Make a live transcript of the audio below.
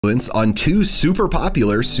influence on two super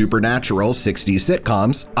popular supernatural 60s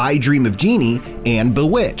sitcoms, I Dream of Jeannie and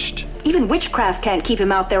Bewitched. Even witchcraft can't keep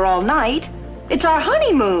him out there all night. It's our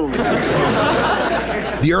honeymoon.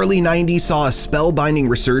 The early 90s saw a spellbinding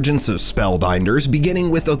resurgence of spellbinders, beginning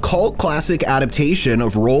with a cult classic adaptation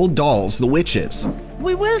of Roald Dahl's The Witches.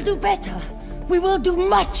 We will do better. We will do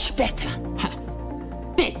much better.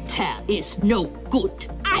 Better is no good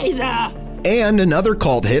either. And another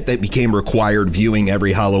cult hit that became required viewing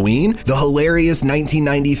every Halloween, the hilarious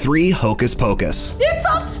 1993 Hocus Pocus. It's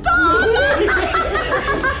a star!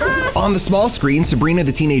 On the small screen, Sabrina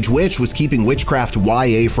the Teenage Witch was keeping witchcraft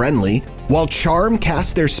YA friendly, while Charm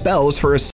cast their spells for a